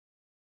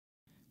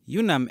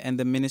UNAM and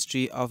the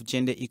Ministry of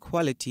Gender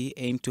Equality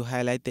aim to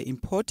highlight the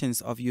importance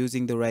of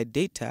using the right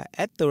data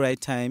at the right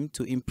time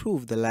to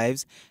improve the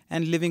lives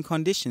and living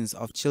conditions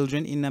of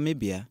children in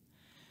Namibia.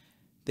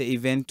 The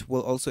event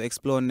will also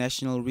explore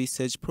national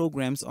research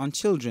programs on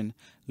children,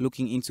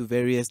 looking into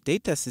various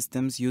data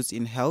systems used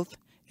in health,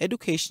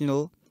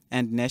 educational,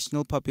 and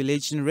national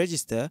population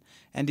register,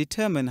 and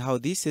determine how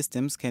these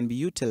systems can be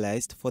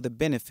utilized for the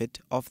benefit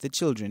of the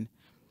children.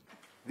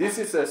 This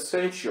is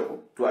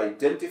essential to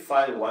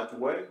identify what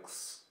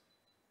works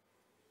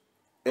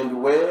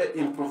and where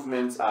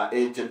improvements are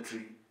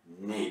urgently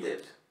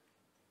needed.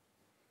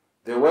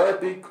 The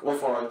well-being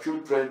of our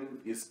children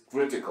is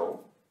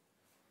critical,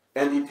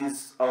 and it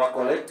is our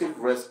collective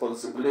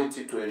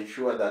responsibility to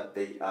ensure that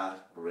they are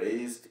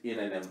raised in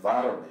an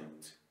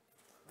environment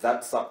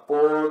that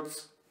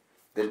supports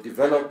the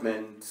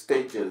development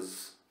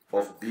stages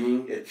of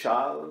being a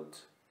child,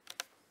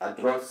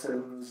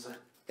 adolescent,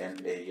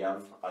 and a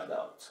young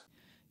adult.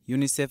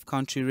 UNICEF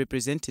Country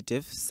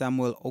Representative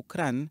Samuel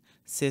Okran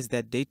says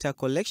that data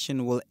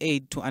collection will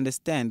aid to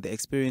understand the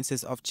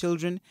experiences of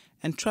children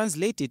and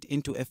translate it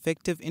into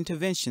effective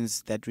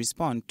interventions that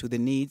respond to the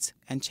needs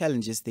and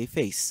challenges they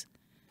face.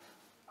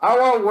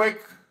 Our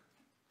work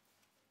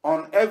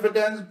on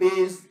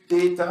evidence-based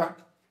data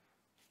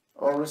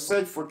or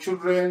research for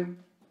children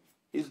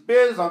is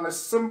based on a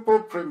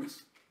simple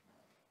premise.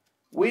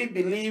 We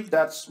believe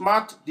that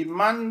smart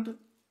demand,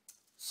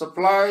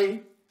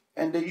 supply,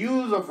 and the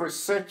use of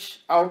research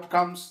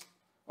outcomes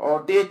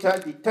or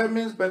data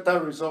determines better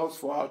results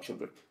for our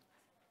children.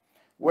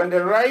 When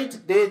the right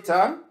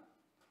data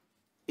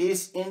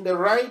is in the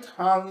right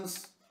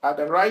hands at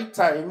the right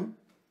time,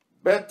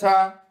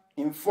 better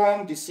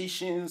informed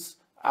decisions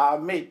are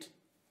made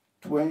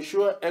to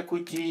ensure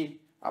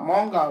equity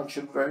among our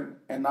children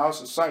and our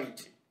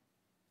society.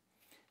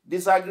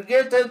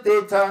 Disaggregated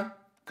data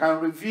can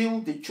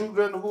reveal the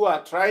children who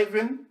are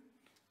thriving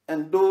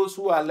and those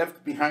who are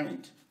left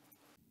behind.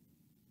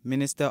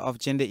 Minister of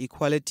Gender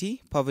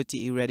Equality,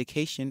 Poverty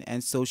Eradication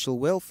and Social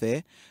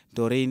Welfare,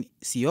 Doreen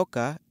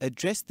Sioka,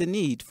 addressed the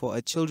need for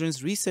a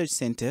children's research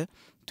center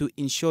to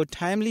ensure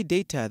timely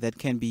data that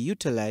can be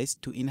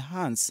utilized to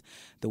enhance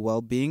the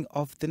well-being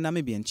of the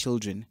Namibian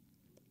children.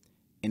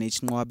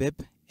 NH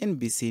Nwabeb,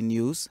 NBC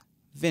News,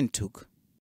 Windhoek.